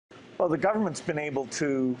Well, the government's been able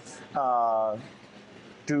to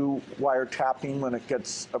do wiretapping when it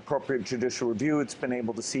gets appropriate judicial review. It's been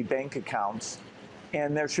able to see bank accounts.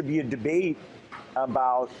 And there should be a debate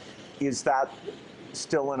about, is that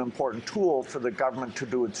still an important tool for the government to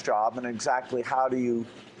do its job, and exactly how do you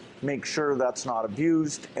make sure that's not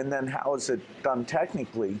abused, and then how is it done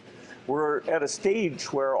technically? We're at a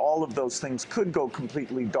stage where all of those things could go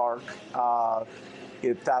completely dark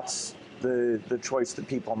if that's the choice that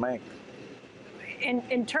people make.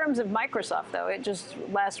 In terms of Microsoft, though, it just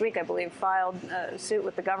last week, I believe, filed a suit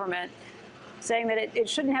with the government saying that it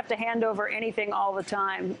shouldn't have to hand over anything all the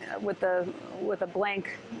time with a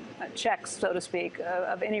blank check, so to speak,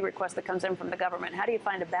 of any request that comes in from the government. How do you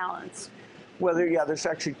find a balance? Well, there's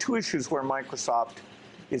actually two issues where Microsoft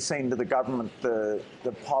is saying to the government the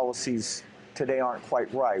policies today aren't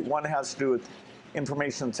quite right. One has to do with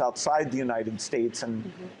information that's outside the United States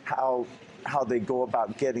and how they go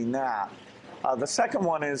about getting that. The second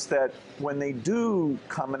one is that when they do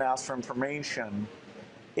come and ask for information,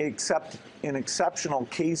 except in exceptional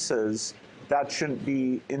cases, that shouldn't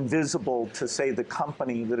be invisible to, say, the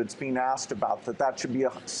company that it's being asked about, that should be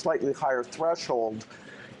a slightly higher threshold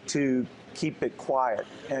to keep it quiet.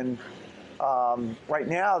 And right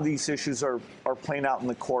now, these issues are playing out in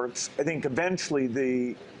the courts. I think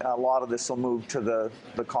eventually a lot of this will move to the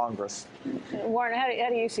Congress. Warren, how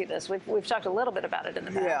do you see this? We've talked a little bit about it in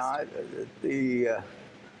the past. Yeah,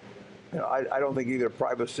 I don't think either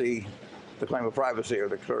the claim of privacy or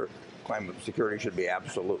the claim of security should be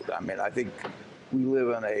absolute. I mean, I think we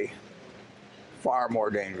live in a far more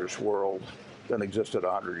dangerous world than existed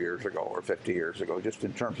 100 years ago or 50 years ago, just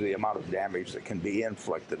in terms of the amount of damage that can be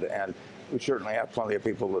inflicted. And we certainly have plenty of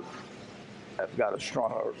people that have got a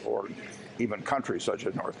strong, or even countries such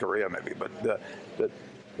as North Korea maybe, but that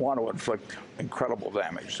want to inflict incredible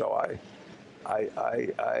damage. So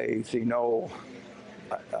I see no,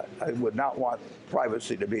 I would not want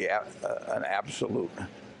privacy to be an absolute.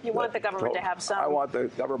 You want the government to have some. I want the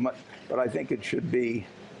government, but I think it should be.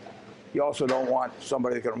 You also don't want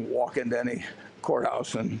somebody that can walk into any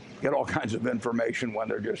courthouse and get all kinds of information when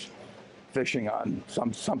they're just fishing on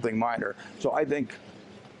something minor. So I think,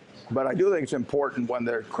 but I do think it's important when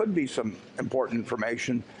there could be some important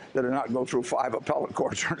information that does not go through 5 appellate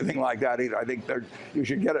courts or anything like that either. I think you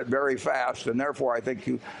should get it very fast, and therefore I think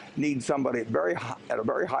you need somebody at a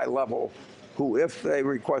very high level who, if they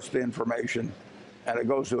request the information and it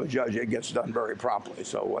goes to a judge, it gets done very promptly.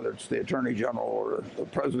 So whether it's the Attorney General or the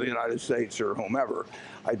President of the United States or whomever,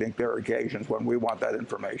 I think there are occasions when we want that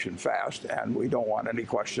information fast, and we don't want any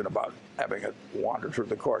question about having it wander through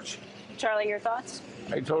the courts. Charlie, your thoughts?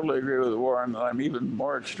 I totally agree with Warren. I'm even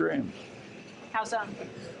more extreme. How so?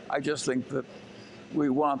 I just think that we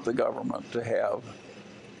want the government to have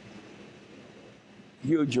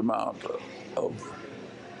huge amount of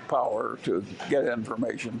power to get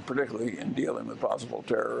information, particularly in dealing with possible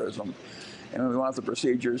terrorism. And we want the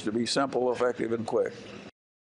procedures to be simple, effective, and quick.